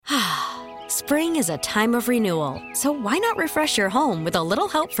Spring is a time of renewal, so why not refresh your home with a little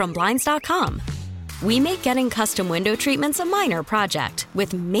help from Blinds.com? We make getting custom window treatments a minor project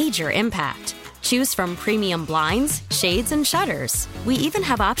with major impact. Choose from premium blinds, shades, and shutters. We even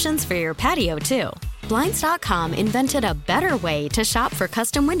have options for your patio, too. Blinds.com invented a better way to shop for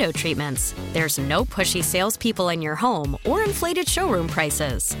custom window treatments. There's no pushy salespeople in your home or inflated showroom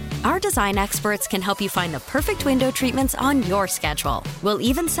prices. Our design experts can help you find the perfect window treatments on your schedule. We'll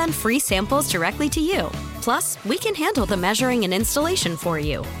even send free samples directly to you. Plus, we can handle the measuring and installation for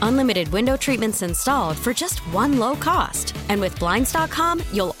you. Unlimited window treatments installed for just one low cost. And with Blinds.com,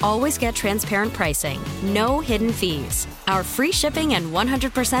 you'll always get transparent pricing. No hidden fees. Our free shipping and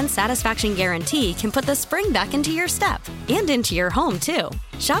 100% satisfaction guarantee can put the spring back into your step and into your home, too.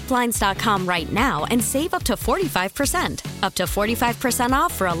 Shop Blinds.com right now and save up to 45%. Up to 45%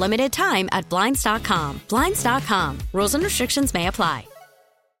 off for a limited time at Blinds.com. Blinds.com. Rules and restrictions may apply.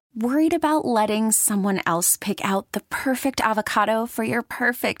 Worried about letting someone else pick out the perfect avocado for your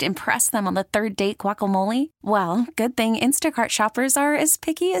perfect impress them on the third date guacamole? Well, good thing Instacart shoppers are as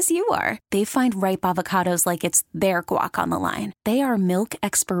picky as you are. They find ripe avocados like it's their guac on the line. They are milk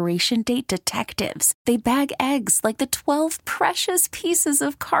expiration date detectives. They bag eggs like the 12 precious pieces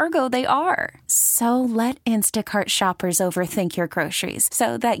of cargo they are. So let Instacart shoppers overthink your groceries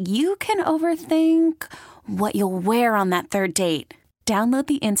so that you can overthink what you'll wear on that third date. Download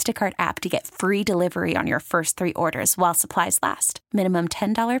the Instacart app to get free delivery on your first 3 orders while supplies last. Minimum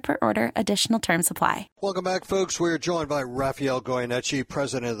 $10 per order. Additional terms apply. Welcome back, folks. We're joined by Rafael Goyeneche,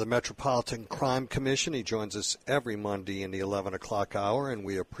 president of the Metropolitan Crime Commission. He joins us every Monday in the 11 o'clock hour, and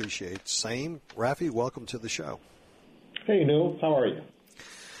we appreciate same. Rafi, welcome to the show. Hey, Newell. How are you?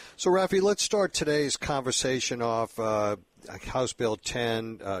 So, Rafi, let's start today's conversation off House Bill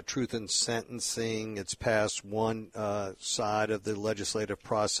 10, Truth in Sentencing. It's past one side of the legislative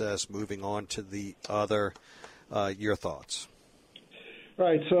process, moving on to the other. Your thoughts?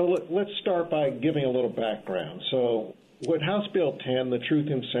 Right. So let's start by giving a little background. So with House Bill 10, the Truth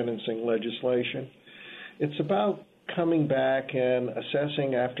in Sentencing legislation, it's about coming back and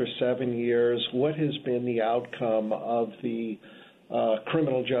assessing after 7 years what has been the outcome of the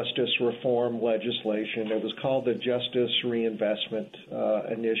criminal justice reform legislation. It was called the Justice Reinvestment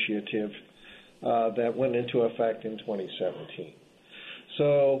Initiative that went into effect in 2017.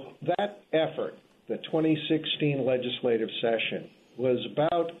 So that effort, the 2016 legislative session, was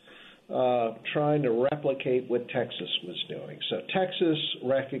about trying to replicate what Texas was doing. So Texas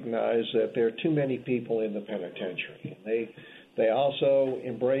recognized that there are too many people in the penitentiary. They also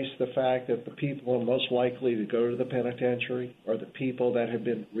embraced the fact that the people who are most likely to go to the penitentiary are the people that have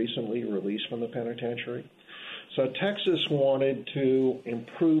been recently released from the penitentiary. So Texas wanted to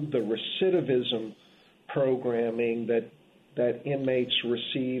improve the recidivism programming that inmates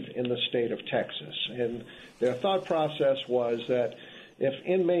receive in the state of Texas. And their thought process was that if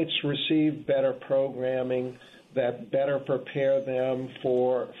inmates receive better programming that better prepare them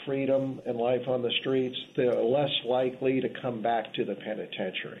for freedom and life on the streets, they're less likely to come back to the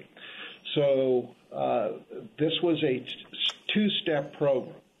penitentiary. So this was a two-step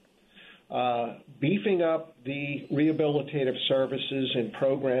program. Beefing up the rehabilitative services and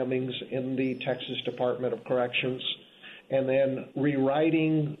programmings in the Texas Department of Corrections, and then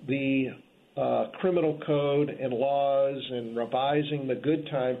rewriting the criminal code and laws and revising the good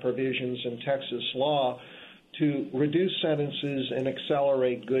time provisions in Texas law to reduce sentences and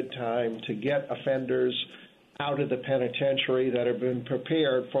accelerate good time to get offenders out of the penitentiary that have been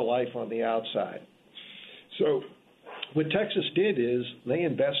prepared for life on the outside. So what Texas did is they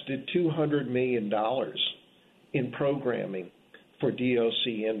invested $200 million in programming for DOC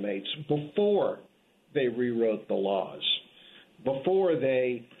inmates before they rewrote the laws, before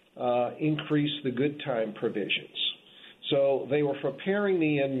they increased the good time provisions. So they were preparing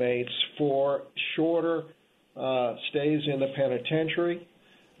the inmates for shorter stays in the penitentiary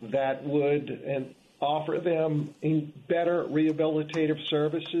that would offer them better rehabilitative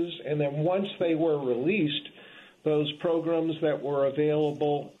services. And then once they were released, those programs that were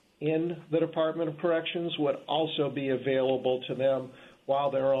available in the Department of Corrections would also be available to them while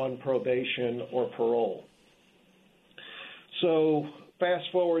they're on probation or parole. So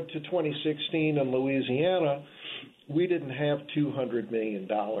fast forward to 2016 in Louisiana, we didn't have $200 million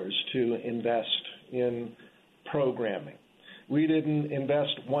to invest in programming. We didn't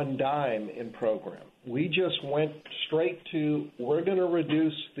invest one dime in program. We just went straight to, we're going to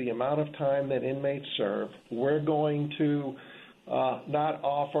reduce the amount of time that inmates serve. We're going to not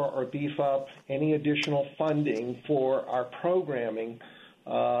offer or beef up any additional funding for our programming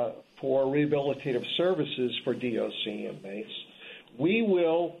for rehabilitative services for DOC inmates. We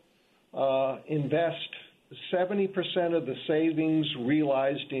will invest 70% of the savings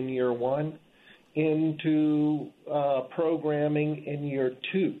realized in year one into programming in year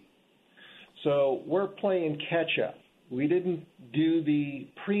two. So we're playing catch up. We didn't do the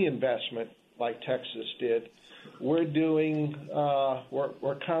pre-investment like Texas did. We're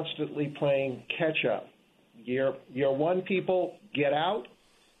constantly playing catch up. Year one people get out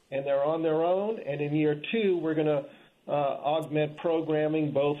and they're on their own, and in year two we're going to augment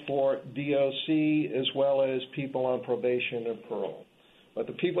programming both for DOC as well as people on probation and parole. But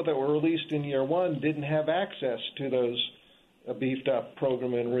the people that were released in year one didn't have access to those beefed up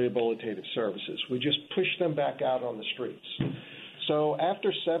program and rehabilitative services. We just pushed them back out on the streets. So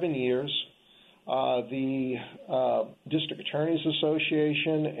after 7 years, the District Attorneys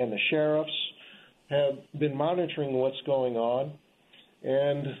Association and the sheriffs have been monitoring what's going on,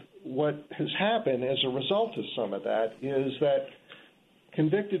 and what has happened as a result of some of that is that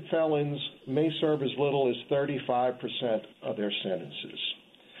convicted felons may serve as little as 35% of their sentences.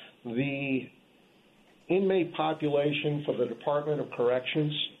 The inmate population for the Department of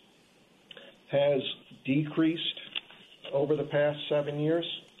Corrections has decreased over the past 7 years,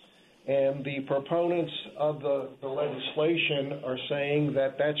 and the proponents of the legislation are saying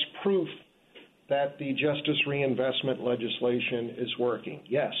that that's proof that the justice reinvestment legislation is working.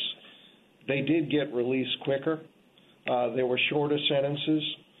 Yes, they did get released quicker. There were shorter sentences.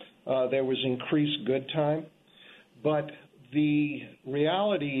 There was increased good time. But the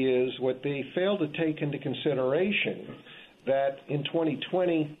reality is what they failed to take into consideration that in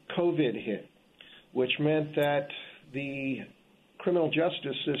 2020, COVID hit, which meant that the criminal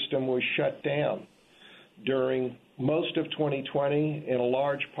justice system was shut down during most of 2020 and a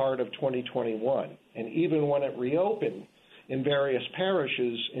large part of 2021. And even when it reopened in various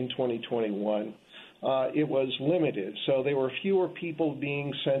parishes in 2021, it was limited. So there were fewer people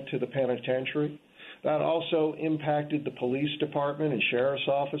being sent to the penitentiary. That also impacted the police department and sheriff's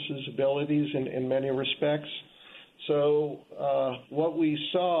offices' abilities in many respects. So what we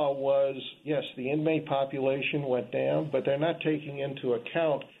saw was, yes, the inmate population went down, but they're not taking into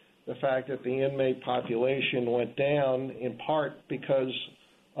account the fact that the inmate population went down in part because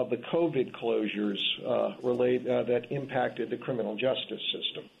of the COVID closures that impacted the criminal justice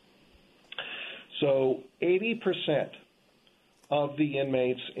system. So 80% of the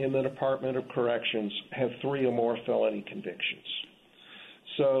inmates in the Department of Corrections have 3 or more felony convictions.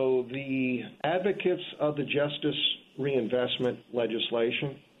 So the advocates of the justice reinvestment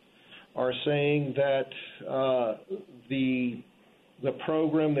legislation are saying that the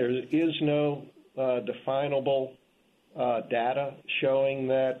program, there is no definable data showing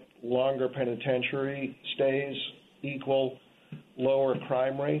that longer penitentiary stays equal lower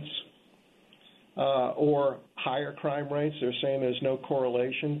crime rates or higher crime rates. They're saying there's no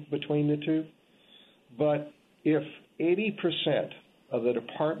correlation between the two. But if 80% of the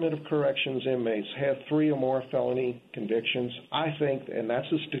Department of Corrections inmates have 3 or more felony convictions, I think, and that's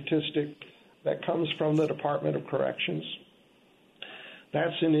a statistic that comes from the Department of Corrections,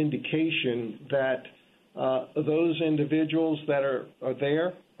 that's an indication that those individuals that are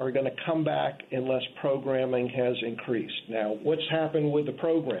there are going to come back unless programming has increased. Now, what's happened with the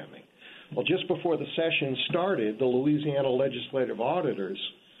programming? Well, just before the session started, the Louisiana Legislative Auditors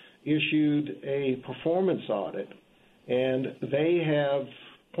issued a performance audit, and they have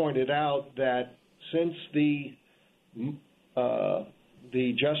pointed out that since the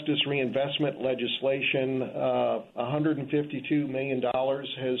justice reinvestment legislation, $152 million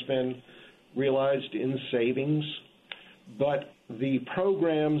has been realized in savings, but the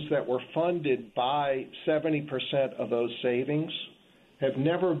programs that were funded by 70% of those savings have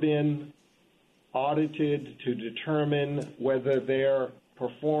never been audited to determine whether their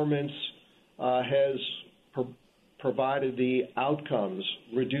performance has provided the outcomes,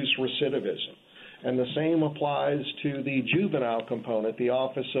 reduced recidivism. And the same applies to the juvenile component, the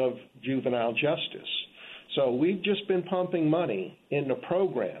Office of Juvenile Justice. So we've just been pumping money into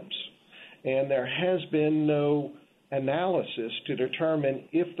programs, and there has been no analysis to determine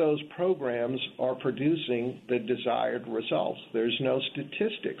if those programs are producing the desired results. There's no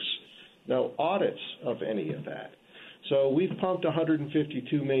statistics, no audits of any of that. So we've pumped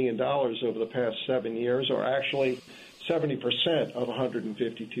 $152 million over the past 7 years, or actually 70% of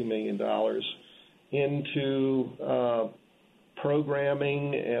 $152 million into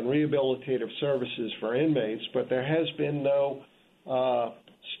programming and rehabilitative services for inmates, but there has been no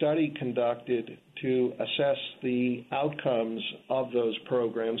study conducted to assess the outcomes of those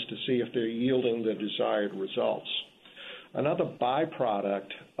programs to see if they're yielding the desired results. Another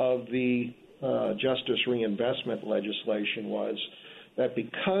byproduct of the justice reinvestment legislation was that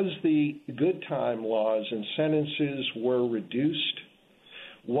because the good time laws and sentences were reduced,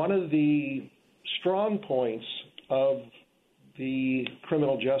 one of the strong points of the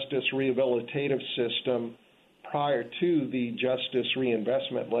criminal justice rehabilitative system prior to the justice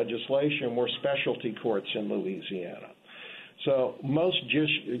reinvestment legislation were specialty courts in Louisiana. So most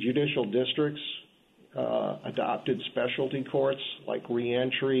judicial districts adopted specialty courts like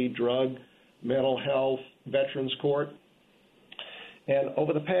reentry, drug, mental health, veterans court. And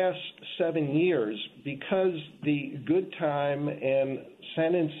over the past 7 years, because the good time and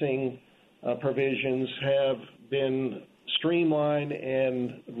sentencing provisions have been streamlined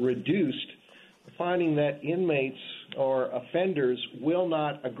and reduced, finding that inmates or offenders will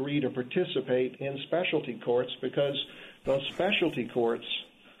not agree to participate in specialty courts because those specialty courts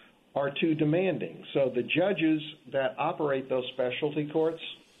are too demanding. So the judges that operate those specialty courts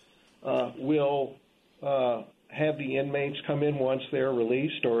will have the inmates come in once they're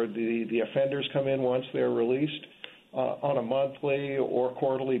released, or the offenders come in once they're released on a monthly or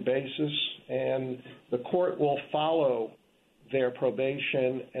quarterly basis, and the court will follow their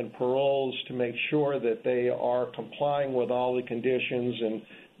probation and paroles to make sure that they are complying with all the conditions and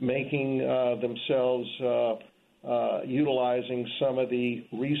making themselves utilizing some of the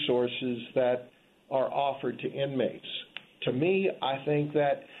resources that are offered to inmates. To me, I think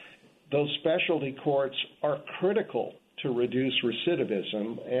that those specialty courts are critical to reduce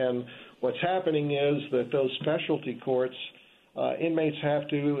recidivism, and what's happening is that those specialty courts, inmates have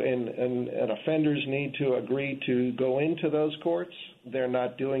to and offenders need to agree to go into those courts. They're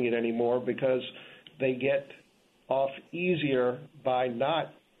not doing it anymore because they get off easier by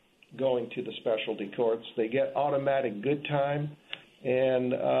not going to the specialty courts. They get automatic good time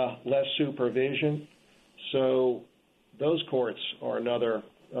and less supervision. So those courts are another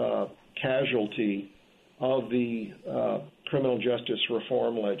casualty of the criminal justice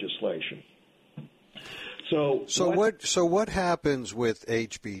reform legislation. So what happens with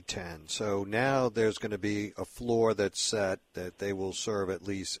HB 10? So now there's going to be a floor that's set that they will serve at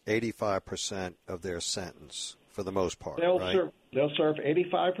least 85% of their sentence for the most part, right? They'll serve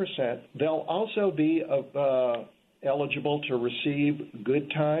 85%. They'll also be eligible to receive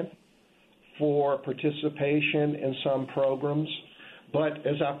good time for participation in some programs. But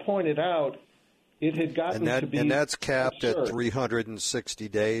as I pointed out, it had gotten to be... And that's capped absurd. At 360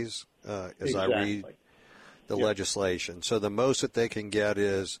 days, as exactly. I read the legislation. So the most that they can get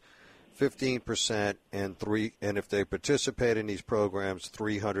is 15% and if they participate in these programs,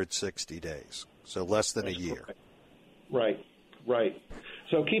 360 days. So less than a year. Right.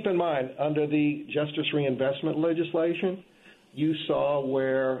 So keep in mind, under the justice reinvestment legislation, you saw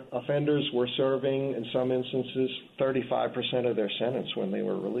where offenders were serving, in some instances, 35% of their sentence when they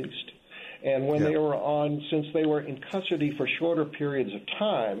were released. And when they were since they were in custody for shorter periods of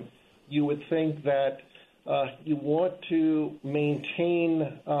time, you would think that you want to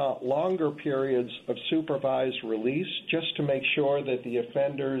maintain longer periods of supervised release just to make sure that the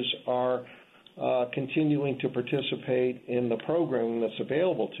offenders are continuing to participate in the program that's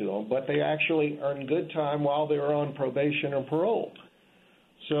available to them, but they actually earn good time while they're on probation or parole.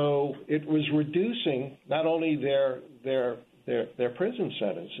 So it was reducing not only their prison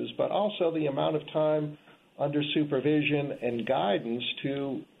sentences, but also the amount of time under supervision and guidance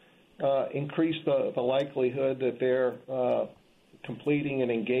to increase the likelihood that they're completing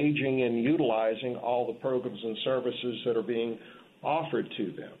and engaging and utilizing all the programs and services that are being offered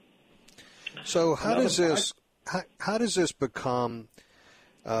to them. So how does this become?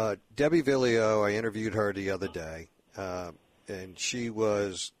 Debbie Villio, I interviewed her the other day, and she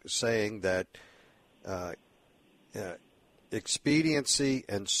was saying that expediency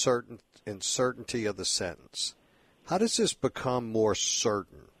and certainty of the sentence. How does this become more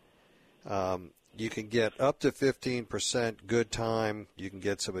certain? You can get up to 15% good time. You can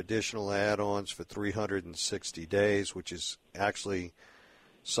get some additional add-ons for 360 days, which is actually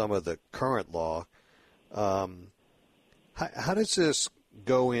some of the current law. How does this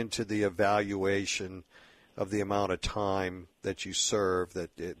go into the evaluation of the amount of time that you serve,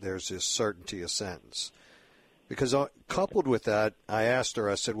 that there's this certainty of sentence? Because coupled with that, I asked her,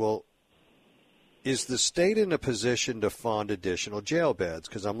 I said, well, is the state in a position to fund additional jail beds?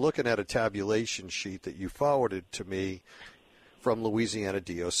 Because I'm looking at a tabulation sheet that you forwarded to me from Louisiana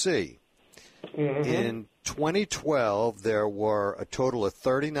DOC. Mm-hmm. In 2012, there were a total of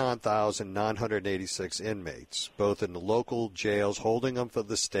 39,986 inmates, both in the local jails holding them for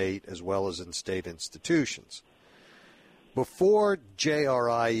the state as well as in state institutions. Before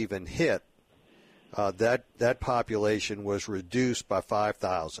JRI even hit, that population was reduced by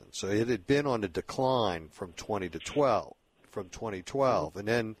 5,000. So it had been on a decline from 2012. from 2012. And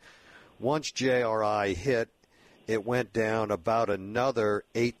then once JRI hit, it went down about another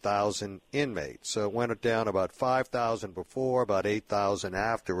 8,000 inmates. So it went down about 5,000 before, about 8,000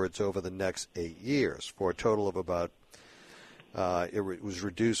 afterwards over the next 8 years, for a total of about, it was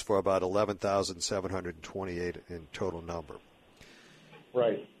reduced for about 11,728 in total number.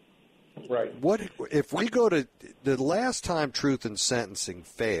 Right. What if we go to the last time Truth in Sentencing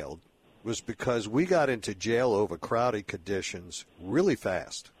failed was because we got into jail overcrowded conditions really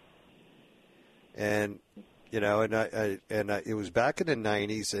fast. And it was back in the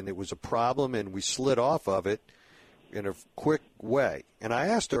 90s, and it was a problem, and we slid off of it in a quick way. And I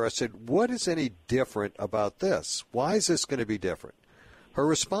asked her, I said, what is any different about this? Why is this going to be different? Her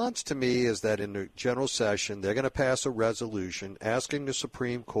response to me is that in the general session, they're going to pass a resolution asking the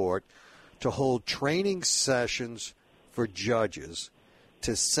Supreme Court to hold training sessions for judges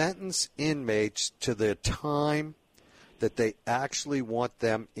to sentence inmates to the time that they actually want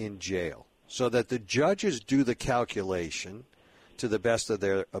them in jail, so that the judges do the calculation to the best of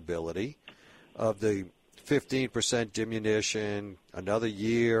their ability of the 15% diminution, another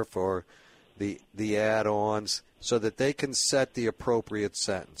year for the add-ons, so that they can set the appropriate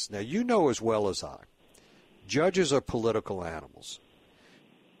sentence. Now, you know as well as I, judges are political animals.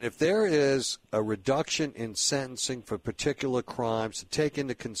 If there is a reduction in sentencing for particular crimes to take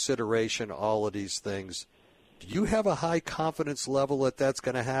into consideration all of these things, do you have a high confidence level that that's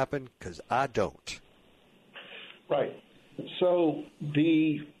going to happen? Because I don't. Right. So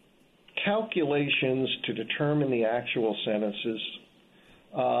the calculations to determine the actual sentences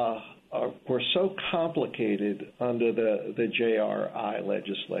were so complicated under the JRI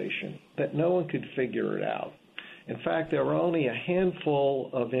legislation that no one could figure it out. In fact, there were only a handful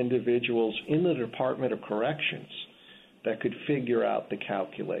of individuals in the Department of Corrections that could figure out the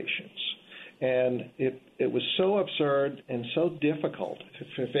calculations. And it was so absurd and so difficult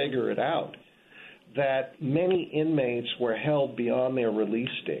to figure it out that many inmates were held beyond their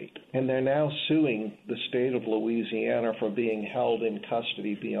release date, and they're now suing the state of Louisiana for being held in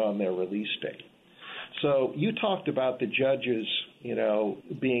custody beyond their release date. So you talked about the judges,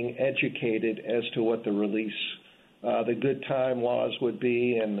 being educated as to what the release, the good time laws would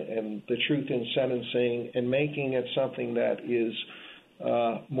be, and the truth in sentencing, and making it something that is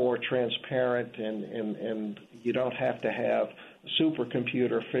more transparent, and you don't have to have a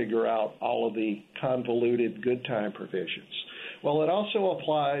supercomputer figure out all of the convoluted good time provisions. Well, it also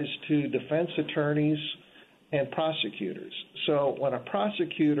applies to defense attorneys and prosecutors. So when a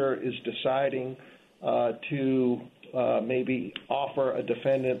prosecutor is deciding to maybe offer a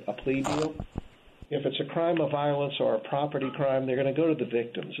defendant a plea deal, if it's a crime of violence or a property crime, they're going to go to the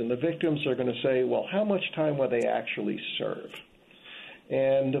victims, and the victims are going to say, well, how much time will they actually serve?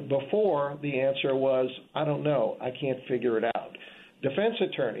 And before, the answer was, I don't know, I can't figure it out. Defense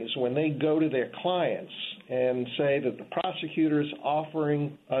attorneys, when they go to their clients and say that the prosecutor is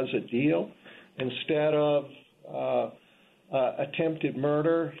offering us a deal, instead of attempted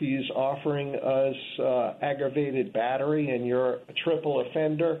murder, he's offering us aggravated battery, and you're a triple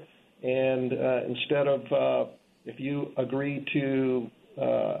offender, and instead of, if you agree to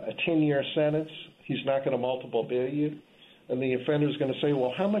a 10-year sentence, he's not going to multiple bill you. And the offender is going to say,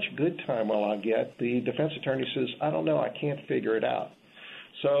 well, how much good time will I get? The defense attorney says, I don't know, I can't figure it out.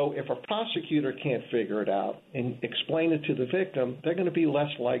 So if a prosecutor can't figure it out and explain it to the victim, they're going to be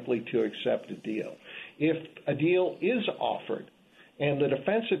less likely to accept a deal. If a deal is offered and the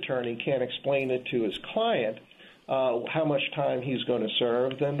defense attorney can't explain it to his client, how much time he's going to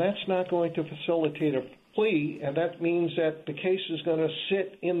serve, then that's not going to facilitate a plea, and that means that the case is going to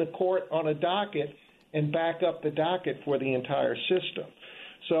sit in the court on a docket and back up the docket for the entire system.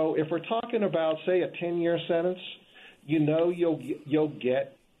 So if we're talking about, say, a 10-year sentence, you'll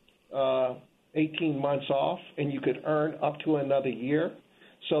get 18 months off, and you could earn up to another year.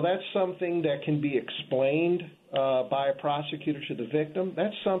 So that's something that can be explained by a prosecutor to the victim.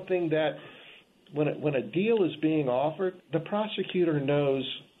 That's something that when a deal is being offered, the prosecutor knows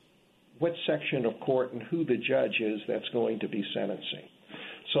what section of court and who the judge is that's going to be sentencing.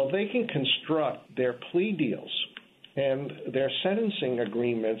 So they can construct their plea deals and their sentencing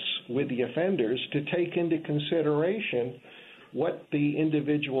agreements with the offenders to take into consideration what the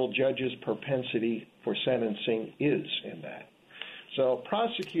individual judge's propensity for sentencing is in that. So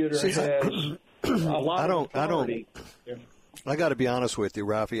prosecutor has a lot of authority. I got to be honest with you,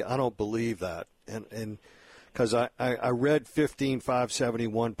 Rafi. I don't believe that, and because I read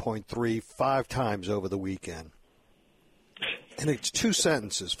 15571.3 5 times over the weekend. And it's 2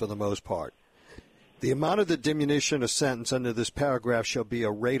 sentences for the most part. The amount of the diminution of sentence under this paragraph shall be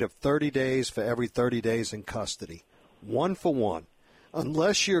a rate of 30 days for every 30 days in custody. 1 for 1,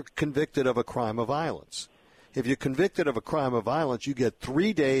 unless you're convicted of a crime of violence. If you're convicted of a crime of violence, you get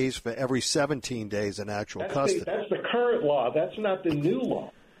 3 days for every 17 days in actual custody. That's the current law. That's not the new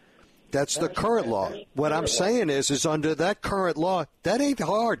law. That's the current law. What I'm saying is under that current law, that ain't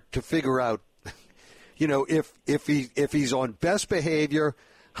hard to figure out. If he's on best behavior,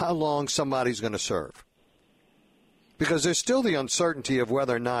 how long somebody's going to serve. Because there's still the uncertainty of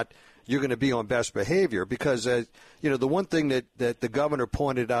whether or not you're going to be on best behavior. Because, the one thing that the governor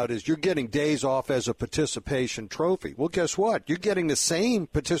pointed out is you're getting days off as a participation trophy. Well, guess what? You're getting the same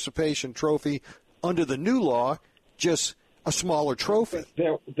participation trophy under the new law, just a smaller trophy.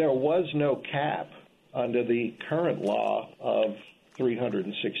 There was no cap under the current law of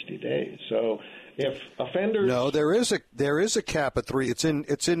 360 days. So if offenders... No, there is a cap of 3. It's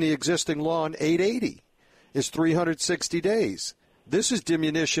in the existing law in 880. It's 360 days. This is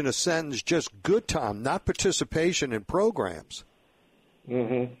diminution of sentence, just good time, not participation in programs.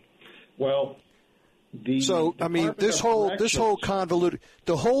 Mm-hmm. Well, this whole convoluted,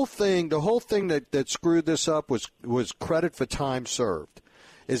 the whole thing that screwed this up was credit for time served,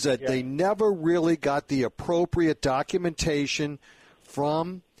 is that they never really got the appropriate documentation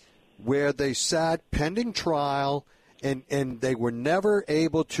from where they sat pending trial, and they were never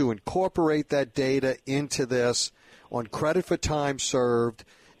able to incorporate that data into this on credit for time served,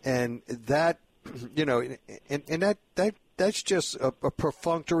 and that, that's just a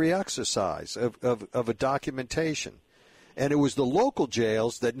perfunctory exercise of a documentation. And it was the local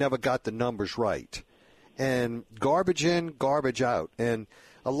jails that never got the numbers right. And garbage in, garbage out. And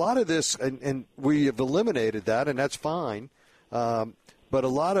a lot of this, and we have eliminated that, and that's fine, but a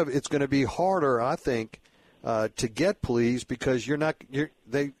lot of it's going to be harder, I think, to get pleas because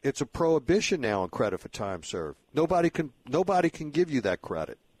it's a prohibition now on credit for time served. Nobody can give you that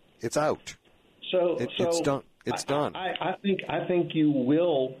credit. It's out. It's done. It's done. I think you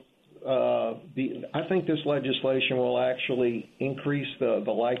will. I think this legislation will actually increase the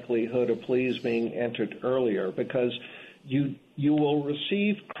likelihood of pleas being entered earlier because you will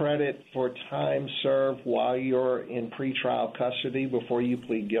receive credit for time served while you're in pretrial custody before you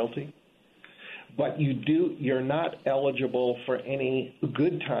plead guilty. But you're not eligible for any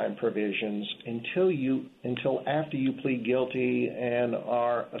good time provisions until after you plead guilty and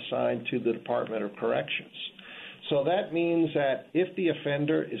are assigned to the Department of Corrections. So that means that if the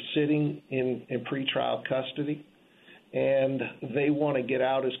offender is sitting in pretrial custody and they want to get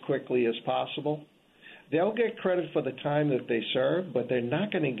out as quickly as possible, they'll get credit for the time that they serve, but they're not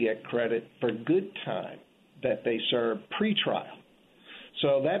going to get credit for good time that they serve pretrial.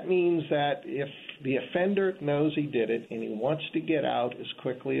 So that means that if the offender knows he did it and he wants to get out as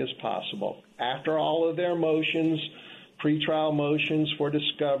quickly as possible, after all of their motions, pretrial motions for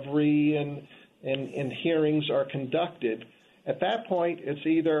discovery and hearings are conducted, at that point it's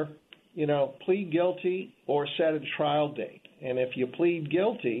either, plead guilty or set a trial date. And if you plead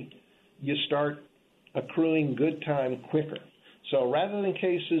guilty, you start accruing good time quicker. So rather than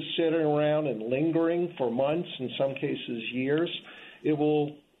cases sitting around and lingering for months, in some cases years, it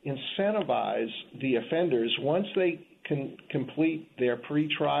will incentivize the offenders once they can complete their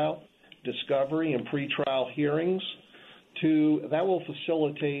pretrial discovery and pretrial hearings. That will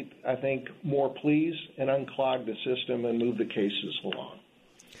facilitate, I think, more pleas and unclog the system and move the cases along.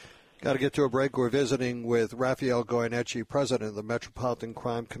 Got to get to a break. We're visiting with Rafael Goyeneche, president of the Metropolitan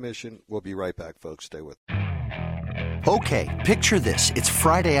Crime Commission. We'll be right back, folks. Stay with us. Okay, picture this. It's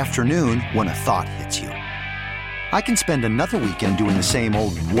Friday afternoon when a thought hits you. I can spend another weekend doing the same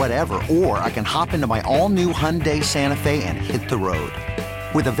old whatever, or I can hop into my all-new Hyundai Santa Fe and hit the road.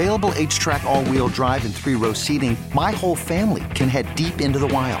 With available H-Track all-wheel drive and 3-row seating, my whole family can head deep into the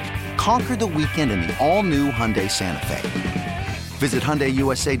wild. Conquer the weekend in the all-new Hyundai Santa Fe. Visit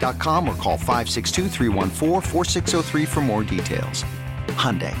HyundaiUSA.com or call 562-314-4603 for more details.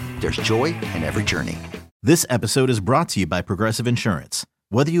 Hyundai, there's joy in every journey. This episode is brought to you by Progressive Insurance.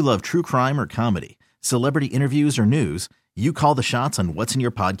 Whether you love true crime or comedy, celebrity interviews or news, you call the shots on what's in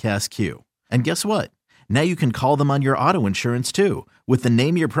your podcast queue. And guess what? Now you can call them on your auto insurance too with the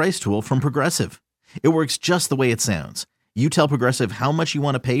Name Your Price tool from Progressive. It works just the way it sounds. You tell Progressive how much you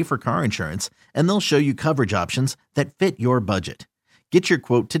want to pay for car insurance, and they'll show you coverage options that fit your budget. Get your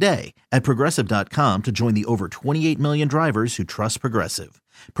quote today at Progressive.com to join the over 28 million drivers who trust Progressive.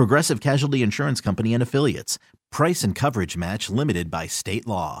 Progressive Casualty Insurance Company and Affiliates. Price and coverage match limited by state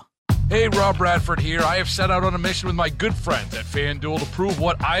law. Hey, Rob Bradford here. I have set out on a mission with my good friends at FanDuel to prove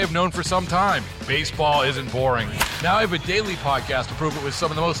what I have known for some time. Baseball isn't boring. Now I have a daily podcast to prove it with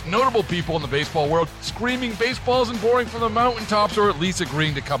some of the most notable people in the baseball world, screaming baseball isn't boring from the mountaintops, or at least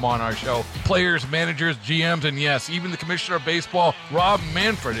agreeing to come on our show. Players, managers, GMs, and yes, even the commissioner of baseball, Rob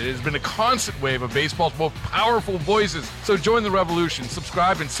Manfred. It has been a constant wave of baseball's most powerful voices. So join the revolution.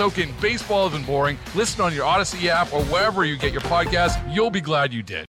 Subscribe and soak in Baseball Isn't Boring. Listen on your Odyssey app or wherever you get your podcasts. You'll be glad you did.